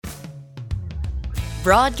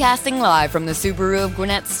Broadcasting live from the Subaru of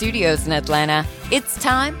Gwinnett Studios in Atlanta, it's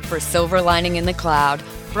time for Silver Lining in the Cloud,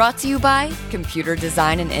 brought to you by Computer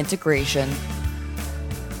Design and Integration.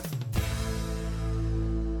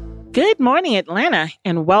 Good morning, Atlanta,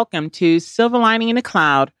 and welcome to Silver Lining in the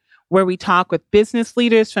Cloud, where we talk with business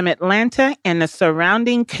leaders from Atlanta and the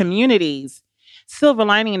surrounding communities. Silver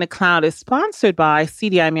Lining in the Cloud is sponsored by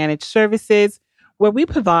CDI Managed Services, where we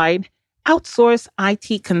provide outsourced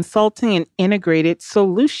IT consulting and integrated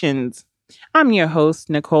solutions. I'm your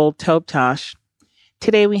host, Nicole Toptosh.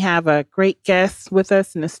 Today we have a great guest with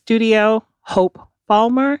us in the studio, Hope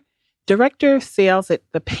Fulmer, Director of Sales at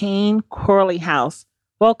the Payne Corley House.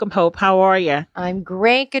 Welcome, Hope. How are you? I'm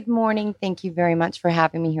great. Good morning. Thank you very much for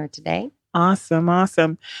having me here today.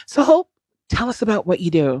 Awesome. So, Hope, tell us about what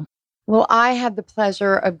you do. Well, I had the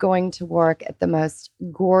pleasure of going to work at the most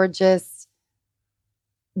gorgeous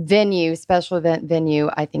venue, special event venue,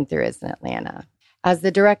 I think there is in Atlanta. As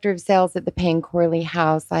the Director of Sales at the Payne Corley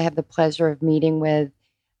House, I have the pleasure of meeting with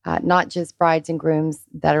not just brides and grooms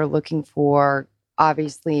that are looking for,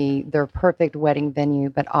 obviously, their perfect wedding venue,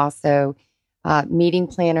 but also meeting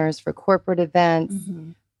planners for corporate events,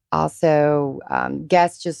 also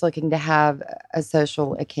guests just looking to have a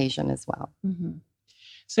social occasion as well.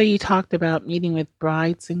 So you talked about meeting with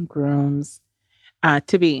brides and grooms.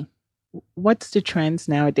 What's the trends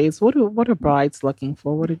nowadays? What are brides looking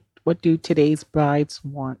for? What do today's brides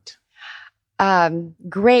want?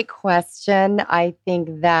 Great question. I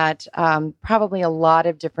think that probably a lot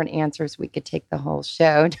of different answers. We could take the whole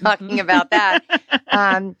show talking about that.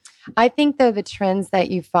 I think, though, the trends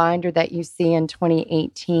that you find or that you see in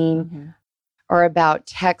 2018 are about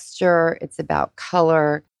texture, it's about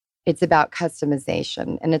color, it's about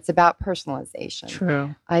customization, and it's about personalization.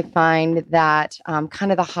 True. I find that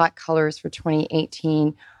kind of the hot colors for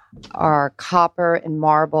 2018 are copper and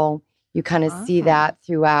marble. You kind of see that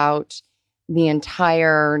throughout the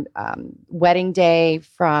entire wedding day,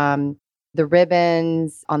 from the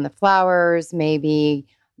ribbons on the flowers, maybe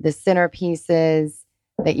the centerpieces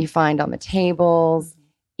that you find on the tables,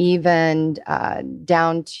 even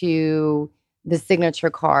down to the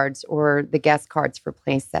signature cards or the guest cards for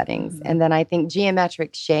place settings. And then I think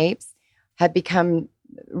geometric shapes have become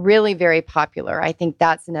really very popular. I think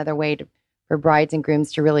that's another way for brides and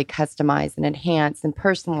grooms to really customize and enhance and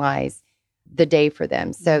personalize the day for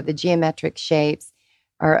them. So the geometric shapes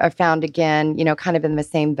are found again, kind of in the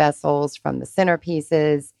same vessels, from the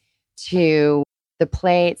centerpieces to the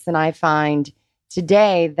plates. And I find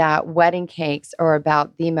today that wedding cakes are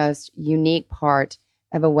about the most unique part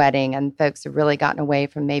of a wedding, and folks have really gotten away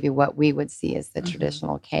from maybe what we would see as the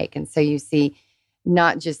traditional cake. And so you see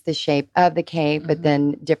not just the shape of the cake, but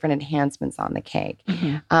then different enhancements on the cake.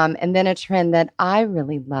 And then a trend that I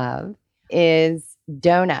really love is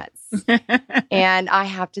donuts. And I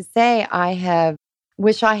have to say,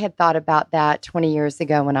 wish I had thought about that 20 years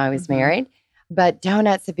ago when I was married. But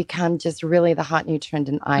donuts have become just really the hot new trend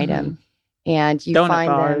and item. And you donut find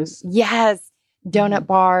bars. them, yes, donut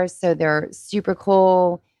bars. So they're super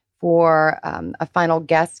cool for a final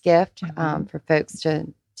guest gift for folks to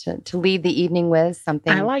leave the evening with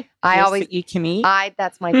something. I always that you can eat.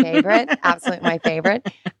 That's my favorite, absolutely my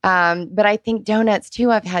favorite. But I think donuts too.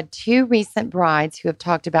 I've had two recent brides who have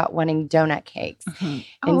talked about wanting donut cakes,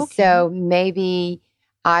 so maybe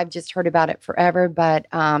I've just heard about it forever. But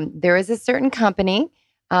there is a certain company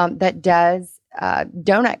that does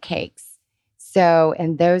donut cakes. So,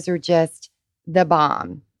 and those are just the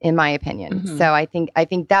bomb, in my opinion. So I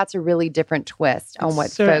think that's a really different twist on what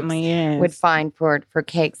folks would find for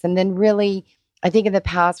cakes. And then really, I think in the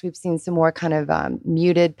past, we've seen some more kind of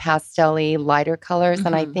muted, pastel-y, lighter colors.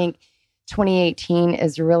 And I think 2018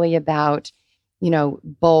 is really about,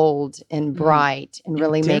 bold and bright and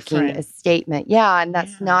really making a statement. Yeah, and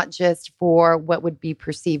that's not just for what would be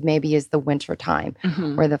perceived maybe as the winter time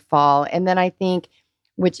or the fall. And then I think,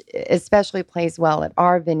 which especially plays well at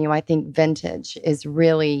our venue, I think vintage is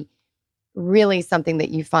really, really something that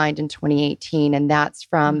you find in 2018. And that's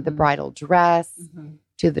from the bridal dress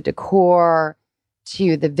to the decor,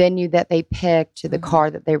 to the venue that they pick, to the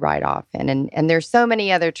car that they ride off in. And there's so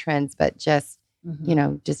many other trends, but just,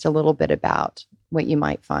 just a little bit about what you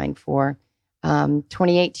might find for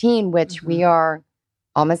 2018, which we are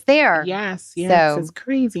almost there. Yes. So, it's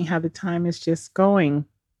crazy how the time is just going.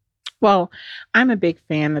 Well, I'm a big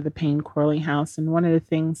fan of the Payne Corley House, and one of the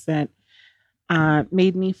things that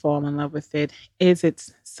made me fall in love with it is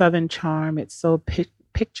its Southern charm. It's so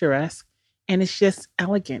picturesque, and it's just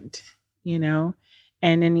elegant, And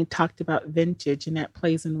then you talked about vintage, and that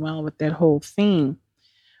plays in well with that whole theme.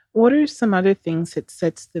 What are some other things that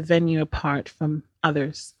sets the venue apart from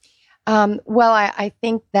others? Well, I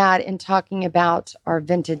think that in talking about our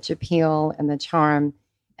vintage appeal and the charm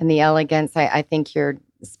and the elegance, I think you're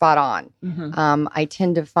spot on. I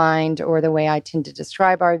tend to find, or the way I tend to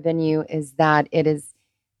describe our venue is that it is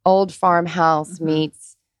old farmhouse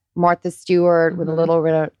meets Martha Stewart with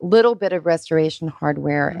a little bit of restoration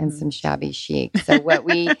hardware and some shabby chic. So what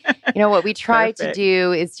we try to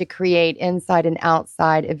do is to create inside and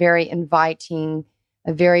outside a very inviting,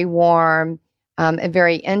 a very warm, a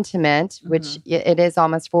very intimate, which it is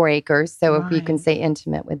almost 4 acres. So if you can say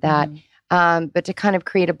intimate with that, but to kind of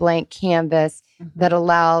create a blank canvas that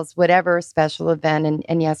allows whatever special event,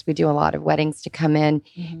 and yes, we do a lot of weddings, to come in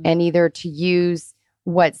and either to use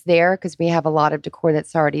what's there because we have a lot of decor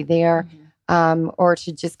that's already there, or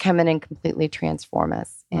to just come in and completely transform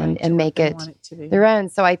us and make it their own.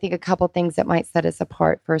 So I think a couple things that might set us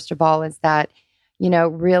apart, first of all, is that,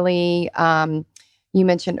 really, you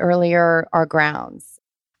mentioned earlier our grounds.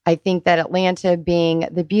 I think that Atlanta, being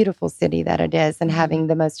the beautiful city that it is and having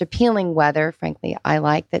the most appealing weather, frankly, I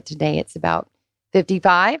like that today it's about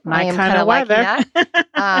 55. I am kind of liking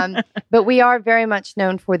that. But we are very much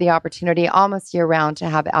known for the opportunity almost year round to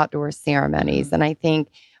have outdoor ceremonies. And I think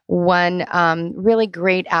one really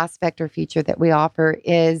great aspect or feature that we offer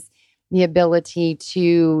is the ability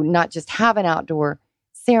to not just have an outdoor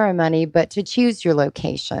ceremony, but to choose your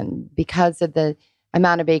location. Because of the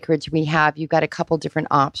amount of acreage we have, you've got a couple different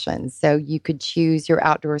options. So you could choose your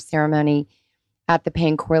outdoor ceremony at the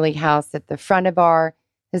Payne Corley House at the front of our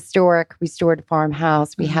historic restored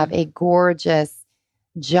farmhouse. We have a gorgeous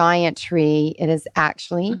giant tree. It is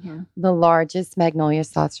actually the largest magnolia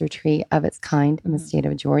saucer tree of its kind in the state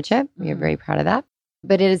of Georgia. We are very proud of that.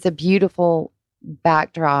 But it is a beautiful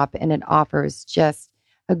backdrop and it offers just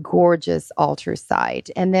a gorgeous altar site.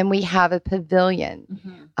 And then we have a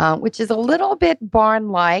pavilion, which is a little bit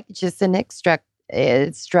barn-like, just an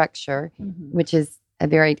structure, which is a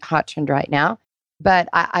very hot trend right now. But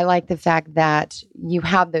I like the fact that you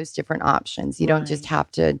have those different options. You don't just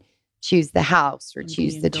have to choose the house or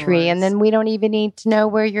choose the tree. And then we don't even need to know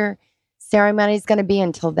where your ceremony is going to be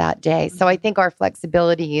until that day. So I think our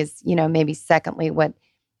flexibility is, maybe secondly, what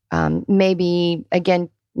maybe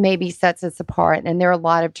sets us apart. And there are a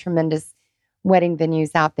lot of tremendous wedding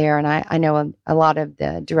venues out there. And I know a lot of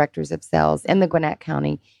the directors of sales in the Gwinnett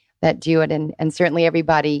County that do it. And certainly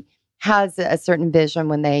everybody has a certain vision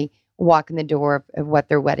when they walk in the door of what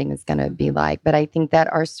their wedding is going to be like. But I think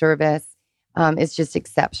that our service is just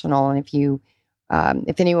exceptional. And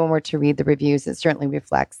if anyone were to read the reviews, it certainly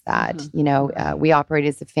reflects that. We operate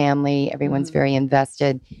as a family. Everyone's very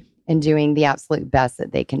invested in doing the absolute best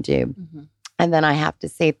that they can do. And then I have to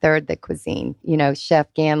say, third, the cuisine.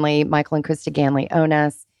 Chef Ganley, Michael and Krista Ganley own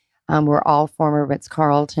us. We're all former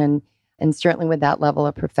Ritz-Carlton. And certainly with that level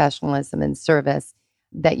of professionalism and service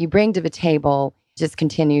that you bring to the table just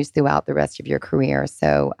continues throughout the rest of your career.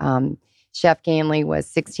 So Chef Ganley was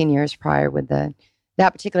 16 years prior with that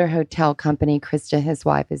particular hotel company. Krista, his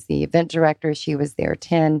wife, is the event director. She was there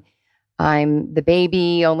 10. I'm the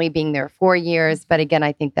baby, only being there 4 years. But again,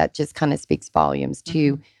 I think that just kind of speaks volumes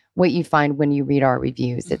to what you find when you read our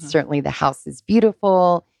reviews. It's certainly the house is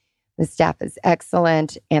beautiful, the staff is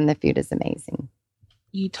excellent, and the food is amazing.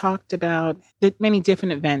 You talked about the many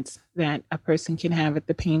different events that a person can have at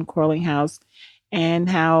the Payne Corley House and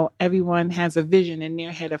how everyone has a vision in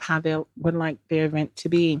their head of how they would like their event to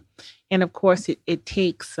be. And of course, it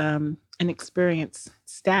takes an experienced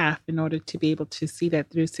staff in order to be able to see that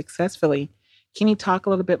through successfully. Can you talk a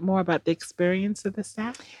little bit more about the experience of the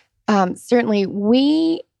staff? Certainly.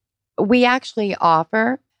 We actually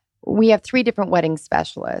we have 3 different wedding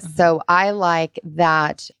specialists. So I like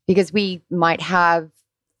that because we might have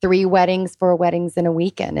 3 weddings, 4 weddings in a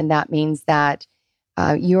weekend. And that means that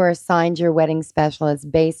you are assigned your wedding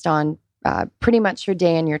specialist based on pretty much your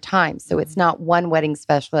day and your time. So it's not one wedding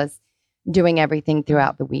specialist doing everything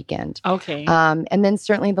throughout the weekend. Okay. And then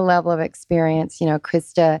certainly the level of experience,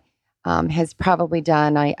 Krista has probably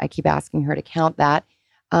done, I keep asking her to count that.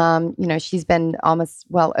 She's been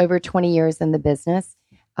over 20 years in the business.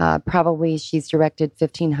 Probably she's directed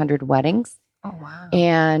 1,500 weddings. Oh, wow.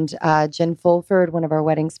 And Jen Fulford, one of our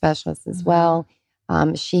wedding specialists as well.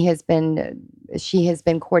 She has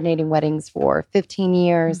been coordinating weddings for 15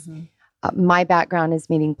 years. My background is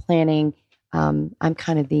meeting planning. I'm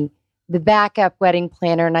kind of the backup wedding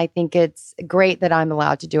planner, and I think it's great that I'm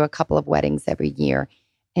allowed to do a couple of weddings every year.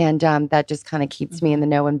 And that just kind of keeps me in the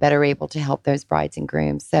know and better able to help those brides and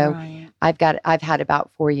grooms. So I've had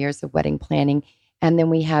about 4 years of wedding planning. And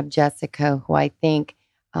then we have Jessica, who I think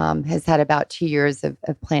has had about 2 years of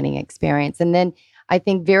planning experience. And then I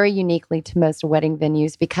think very uniquely to most wedding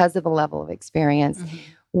venues, because of the level of experience,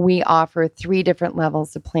 we offer 3 different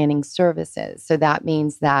levels of planning services. So that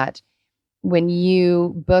means that when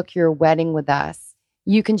you book your wedding with us,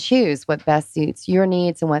 you can choose what best suits your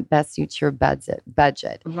needs and what best suits your budget.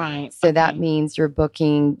 Right. So that means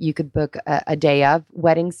you could book a day of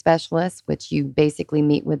wedding specialist, which you basically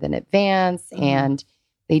meet with in advance, and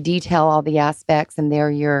they detail all the aspects, and they're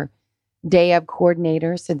your day of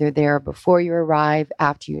coordinators. So they're there before you arrive,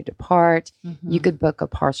 after you depart. You could book a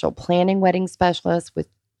partial planning wedding specialist, which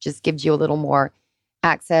just gives you a little more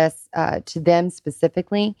access to them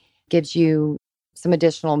specifically, gives you some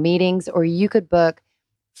additional meetings, or you could book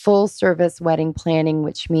full service wedding planning,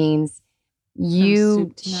 which means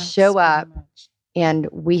you show up and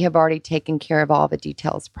we have already taken care of all the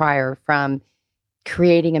details prior, from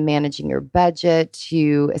creating and managing your budget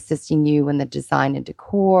to assisting you in the design and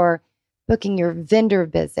decor, booking your vendor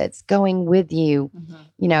visits, going with you,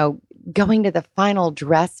 going to the final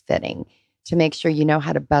dress fitting to make sure you know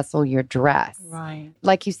how to bustle your dress. Right.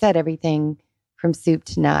 Like you said, everything from soup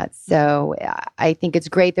to nuts. So I think it's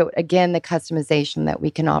great that, again, the customization that we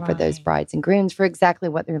can offer those brides and grooms for exactly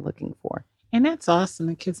what they're looking for. And that's awesome,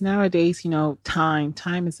 because nowadays, time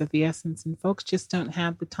is of the essence, and folks just don't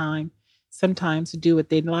have the time sometimes to do what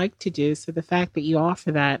they'd like to do. So the fact that you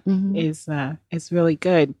offer that is really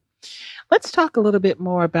good. Let's talk a little bit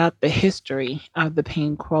more about the history of the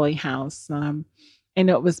Payne Corley House. I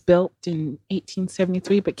know it was built in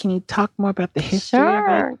 1873, but can you talk more about the history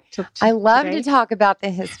of it? I love to talk about the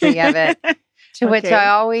history of it. To which I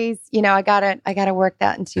always, I gotta work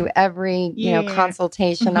that into every,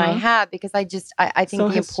 consultation I have, because I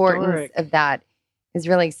think the importance of that is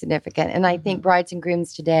really significant. And I think brides and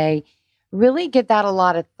grooms today really give that a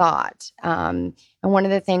lot of thought. And one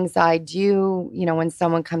of the things I do, when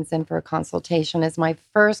someone comes in for a consultation, is my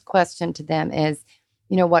first question to them is,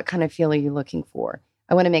 what kind of feel are you looking for?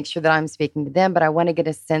 I want to make sure that I'm speaking to them, but I want to get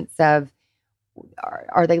a sense of,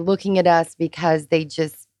 are they looking at us because they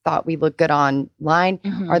just thought we look good online?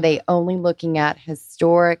 Are they only looking at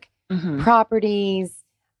historic properties?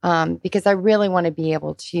 Because I really want to be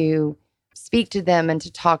able to speak to them and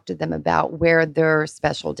to talk to them about where their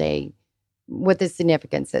special day, what the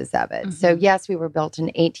significance is of it. So yes, we were built in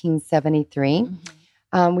 1873.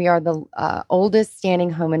 We are the oldest standing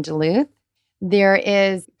home in Duluth. There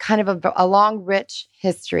is kind of a long, rich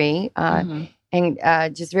history. And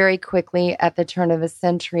just very quickly, at the turn of the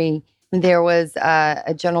century, there was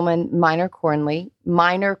a gentleman, Minor Corley,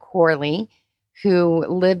 who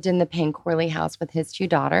lived in the Payne Corley house with his 2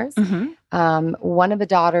 daughters. One of the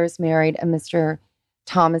daughters married a Mr.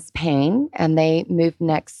 Thomas Payne, and they moved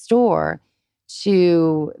next door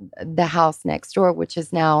to the house next door, which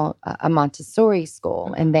is now a Montessori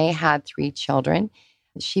school. And they had 3 children.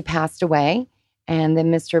 She passed away, and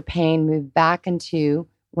then Mr. Payne moved back into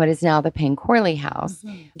what is now the Payne Corley house,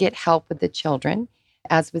 get help with the children,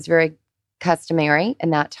 as was very customary in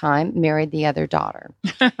that time, married the other daughter.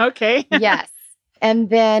 Okay. Yes. And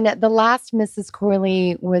then the last Mrs.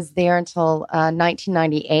 Corley was there until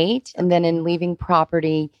 1998. And then in leaving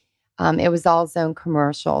property, it was all zone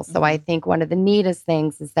commercial. So I think one of the neatest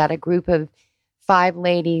things is that a group of 5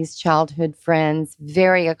 ladies, childhood friends,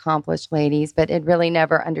 very accomplished ladies, but had really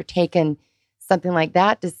never undertaken something like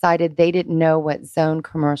that, decided they didn't know what zone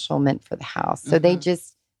commercial meant for the house. So they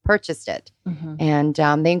just purchased it. And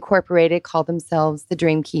they incorporated, called themselves the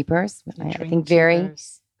Dream Keepers. I think very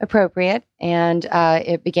appropriate. And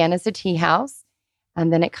it began as a tea house.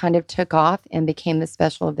 And then it kind of took off and became the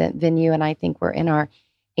special event venue. And I think we're in our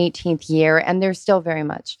 18th year, and they're still very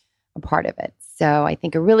much a part of it. So I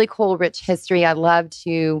think a really cool, rich history. I love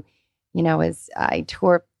to, as I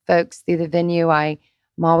tour folks through the venue, I'm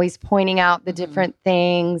always pointing out the different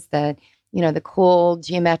things, the cool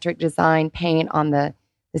geometric design paint on the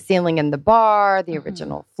ceiling in the bar, the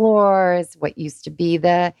original floors, what used to be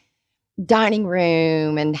the dining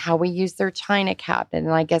room, and how we use their china cabinet.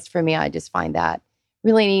 And I guess for me, I just find that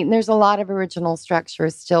really neat. And there's a lot of original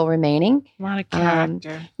structures still remaining. A lot of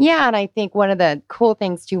character. Yeah. And I think one of the cool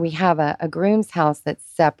things too, we have a groom's house that's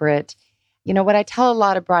separate. What I tell a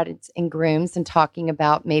lot of brides and grooms, and talking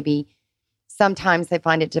about maybe sometimes they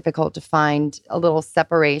find it difficult to find a little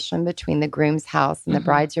separation between the groom's house and the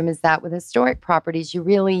bride's room, is that with historic properties, you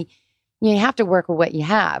have to work with what you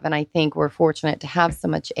have. And I think we're fortunate to have so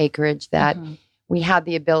much acreage that we had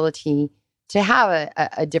the ability to have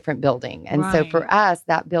a different building. And so for us,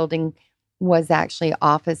 that building was actually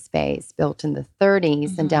office space built in the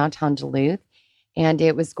 30s in downtown Duluth. And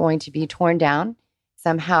it was going to be torn down.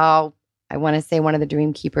 Somehow, I want to say one of the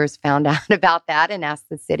Dream Keepers found out about that and asked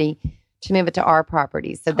the city to move it to our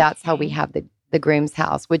property. So that's how we have the groom's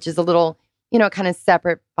house, which is a little kind of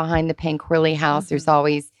separate behind the Payne Corley house. There's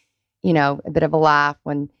always, a bit of a laugh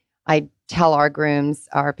when I tell our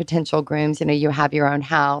potential grooms, you have your own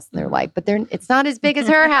house. And they're like, but it's not as big as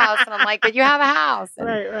her house. And I'm like, but you have a house. And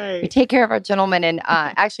right. We take care of our gentlemen. And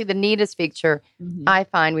actually the neatest feature, I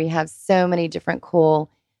find we have so many different cool,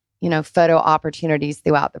 photo opportunities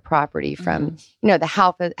throughout the property from,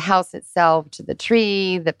 the house itself to the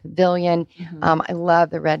tree, the pavilion. I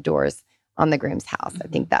love the red doors on the groom's house. I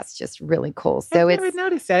think that's just really cool. So I never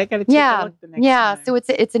noticed that. I got to take a look the next time. So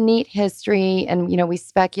it's a neat history, and we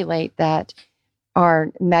speculate that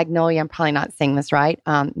our Magnolia, I'm probably not saying this right,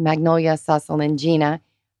 Magnolia Susselandina,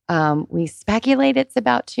 we speculate it's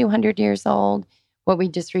about 200 years old. What we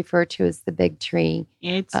just refer to as the big tree.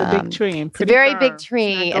 It's a big tree. And it's a very big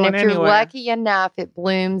tree, and if you're lucky enough, it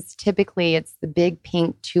blooms. Typically, it's the big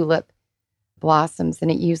pink tulip blossoms,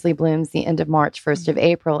 and it usually blooms the end of March, 1st of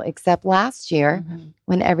April, except last year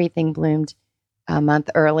when everything bloomed a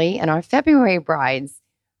month early, and our February brides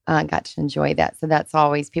got to enjoy that. So that's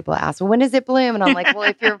always, people ask, well, when does it bloom? And I'm like, well,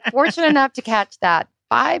 if you're fortunate enough to catch that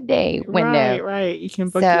 5-day window. Right. You can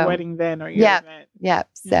book your wedding then or your event. Yep.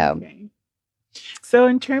 So. Okay. So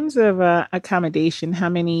in terms of accommodation, how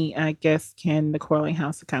many guests can the Corley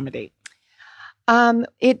House accommodate?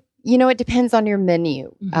 It depends on your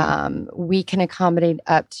menu. We can accommodate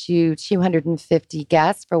up to 250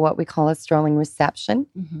 guests for what we call a strolling reception.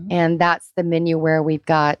 And that's the menu where we've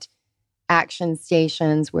got action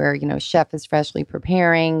stations where, chef is freshly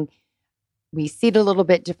preparing. We seat a little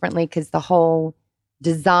bit differently because the whole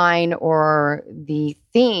design or the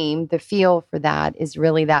theme, the feel for that is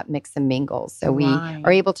really that mix and mingle. So we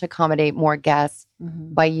are able to accommodate more guests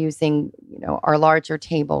by using, our larger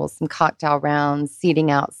tables, some cocktail rounds, seating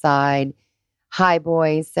outside, high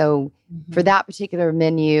boys. So for that particular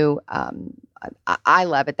menu, I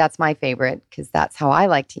love it. That's my favorite because that's how I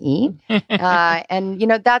like to eat. And,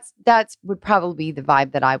 that's would probably be the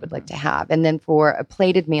vibe that I would like to have. And then for a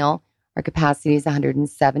plated meal, our capacity is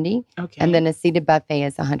 170. Okay. And then a seated buffet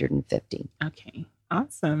is 150. Okay.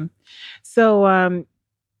 Awesome. So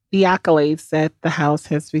the accolades that the house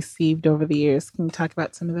has received over the years, can you talk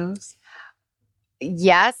about some of those?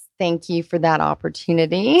 Yes. Thank you for that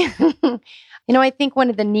opportunity. I think one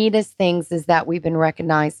of the neatest things is that we've been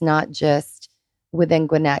recognized not just within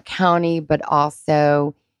Gwinnett County, but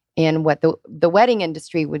also in what the wedding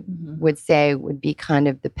industry would say would be kind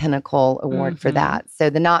of the pinnacle award for that. So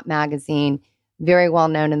the Knot magazine, very well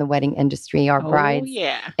known in the wedding industry, our brides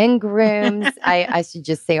and grooms. I should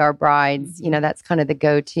just say our brides, that's kind of the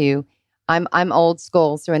go-to. I'm old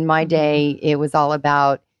school. So in my day, it was all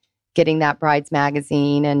about getting that brides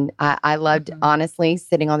magazine. And I loved, honestly,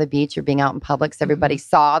 sitting on the beach or being out in public. So everybody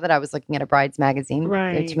saw that I was looking at a brides magazine,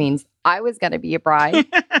 which means I was going to be a bride.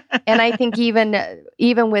 And I think even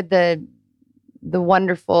with the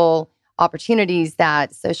wonderful opportunities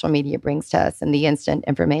that social media brings to us and the instant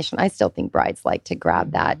information, I still think brides like to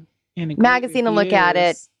grab that magazine and look at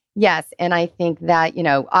it. Yes. And I think that,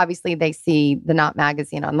 obviously they see the Knot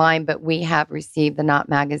magazine online, but we have received the Knot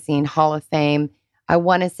magazine Hall of Fame. I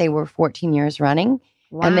want to say we're 14 years running.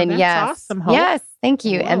 Wow, and then, that's awesome. Yes, thank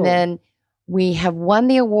you. Whoa. And then we have won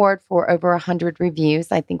the award for over 100 reviews.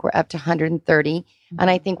 I think we're up to 130. And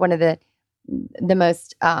I think one of the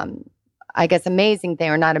most, amazing thing,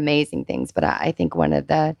 or not amazing things, but I think one of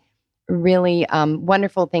the really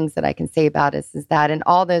wonderful things that I can say about us is that in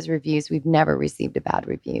all those reviews, we've never received a bad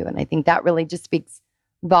review. And I think that really just speaks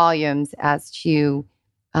volumes as to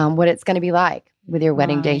what it's going to be like with your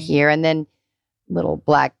wedding day here. And then little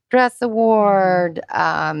Black Dress Award,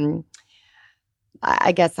 I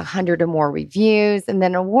guess 100 or more reviews. And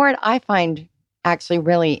then an award I find actually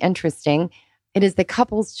really interesting. It is the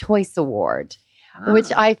Couples Choice Award,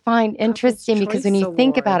 which I find interesting because when you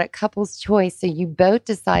think about it, Couples Choice, so you both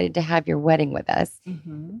decided to have your wedding with us.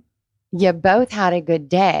 You both had a good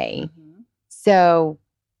day. So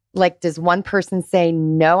does one person say,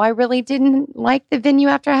 no, I really didn't like the venue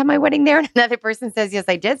after I had my wedding there? And another person says, yes,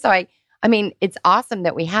 I did. So I mean, it's awesome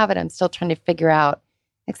that we have it. I'm still trying to figure out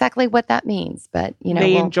exactly what that means, but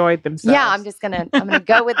they enjoyed themselves. Yeah, I'm gonna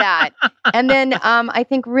go with that. And then I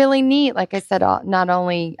think really neat, like I said, not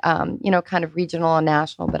only kind of regional and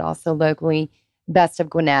national, but also locally, Best of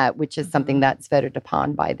Gwinnett, which is something that's voted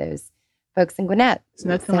upon by those folks in Gwinnett. It's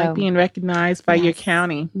nothing like being recognized by your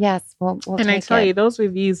county. Yes, we'll and I tell you, those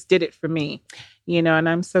reviews did it for me. And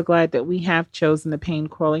I'm so glad that we have chosen the Payne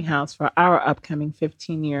Corley House for our upcoming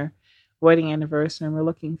 15-year wedding anniversary, and we're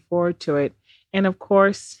looking forward to it. And of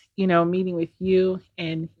course, meeting with you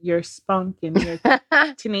and your spunk and your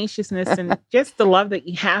tenaciousness and just the love that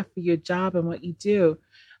you have for your job and what you do.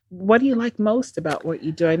 what do you like most about what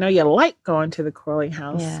you do? I know you like going to the Corley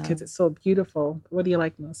House because Yeah. it's so beautiful. What do you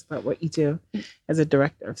like most about what you do as a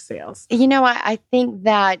director of sales? I think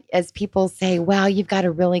that as people say, wow, you've got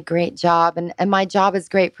a really great job. And my job is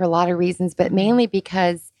great for a lot of reasons, but mainly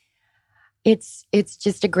because it's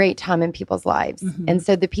just a great time in people's lives. Mhm. And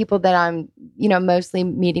so the people that I'm, mostly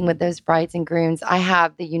meeting with, those brides and grooms, I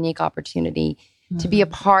have the unique opportunity to be a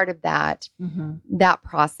part of that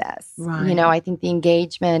process. Right. I think the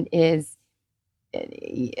engagement is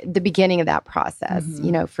the beginning of that process.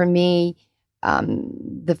 For me,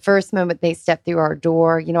 the first moment they step through our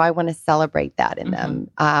door, I want to celebrate that in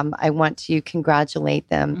them. I want to congratulate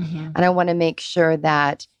them. And I want to make sure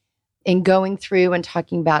that in going through and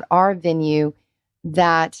talking about our venue,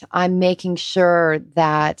 that I'm making sure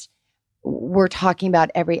that we're talking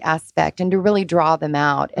about every aspect and to really draw them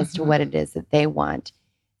out as to what it is that they want.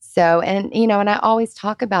 So, and I always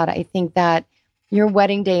talk about it. I think that your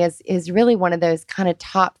wedding day is really one of those kind of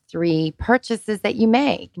top 3 purchases that you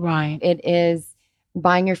make. Right. It is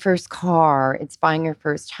buying your first car, it's buying your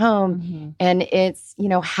first home, and it's,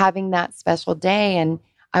 having that special day. And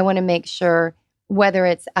I want to make sure, whether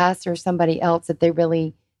it's us or somebody else, that they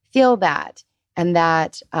really feel that, and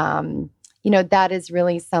that, that is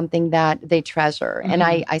really something that they treasure. And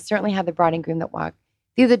I certainly have the bride and groom that walk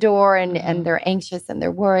through the door and they're anxious and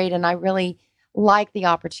they're worried. And I really like the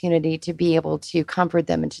opportunity to be able to comfort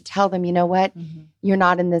them and to tell them, you know what, you're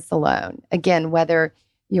not in this alone. Again, whether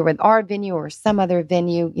you're with our venue or some other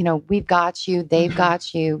venue, we've got you, they've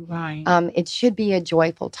got you. Right. It should be a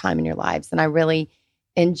joyful time in your lives. And I really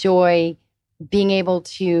enjoy being able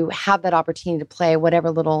to have that opportunity to play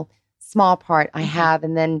whatever little small part I have.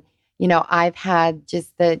 And then, I've had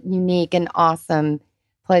just the unique and awesome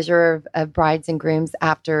pleasure of brides and grooms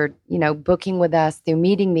after, booking with us through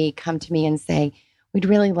Meeting Me, come to me and say, we'd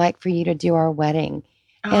really like for you to do our wedding.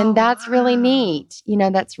 And that's really neat.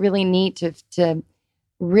 That's really neat to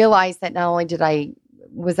realize that not only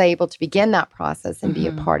was I able to begin that process and be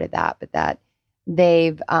a part of that, but that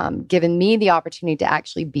they've given me the opportunity to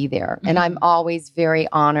actually be there. And I'm always very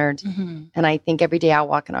honored. And I think every day I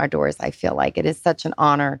walk in our doors, I feel like it is such an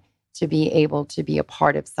honor to be able to be a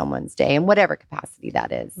part of someone's day in whatever capacity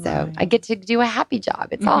that is. So I get to do a happy job.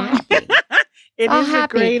 It's all happy. It is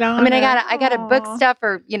happy. a great honor. I mean, I got to book stuff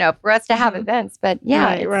for us to have events, but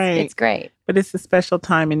yeah, it's great. But it's a special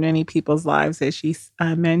time in many people's lives, as she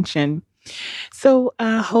mentioned. So,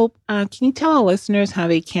 Hope, can you tell our listeners how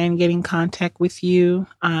they can get in contact with you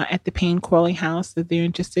at the Payne Corley House if they're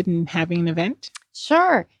interested in having an event?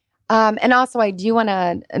 Sure. And also, I do want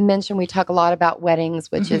to mention, we talk a lot about weddings,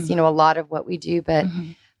 which is, a lot of what we do, but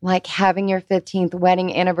like having your 15th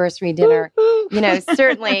wedding anniversary dinner,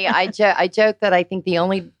 certainly I joke that I think the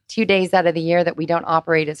only 2 days out of the year that we don't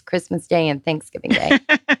operate is Christmas Day and Thanksgiving Day.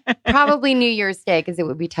 Probably New Year's Day, because it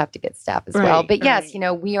would be tough to get staff as well. But yes,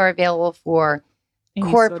 we are available for any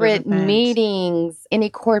corporate sort of meetings, any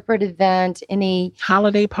corporate event, any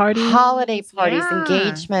holiday parties,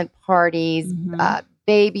 engagement parties,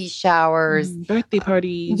 baby showers, birthday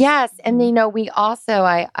parties. Yes. And, we also,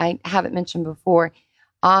 I haven't mentioned before,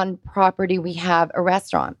 on property, we have a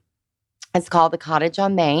restaurant. It's called the Cottage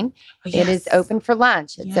on Main. It is open for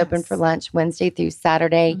lunch. It's open for lunch Wednesday through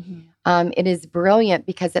Saturday. It is brilliant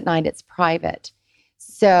because at night it's private.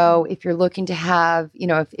 So if you're looking to have,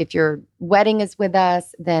 if your wedding is with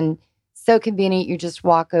us, then so convenient. You just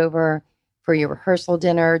walk over for your rehearsal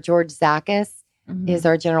dinner. George Zakis is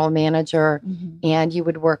our general manager, and you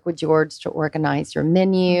would work with George to organize your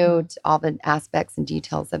menu, to all the aspects and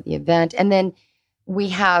details of the event. And then we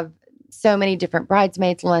have so many different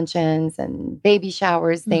bridesmaids luncheons and baby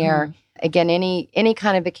showers there. Again, any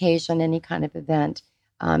kind of occasion, any kind of event,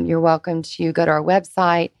 you're welcome to go to our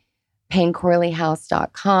website,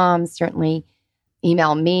 paynecorleyhouse.com. Certainly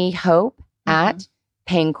email me, Hope, at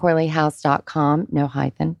paynecorleyhouse.com, no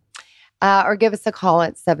hyphen. Or give us a call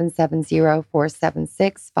at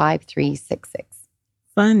 770-476-5366.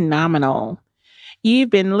 Phenomenal.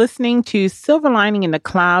 You've been listening to Silver Lining in the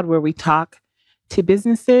Cloud, where we talk to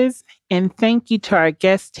businesses. And thank you to our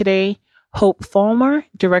guest today, Hope Fulmer,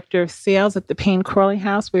 Director of Sales at the Payne Corley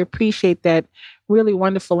House. We appreciate that really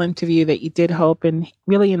wonderful interview that you did, Hope, and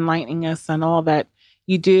really enlightening us on all that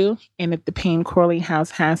you do and that the Payne Corley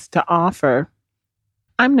House has to offer.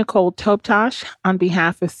 I'm Nicole Toptosh on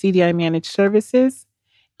behalf of CDI Managed Services.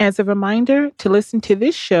 As a reminder, to listen to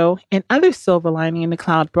this show and other Silver Lining in the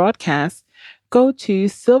Cloud broadcasts, go to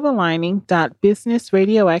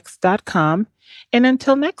silverlining.businessradiox.com. And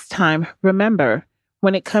until next time, remember,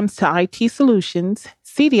 when it comes to IT solutions,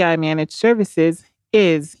 CDI Managed Services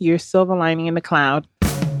is your Silver Lining in the Cloud.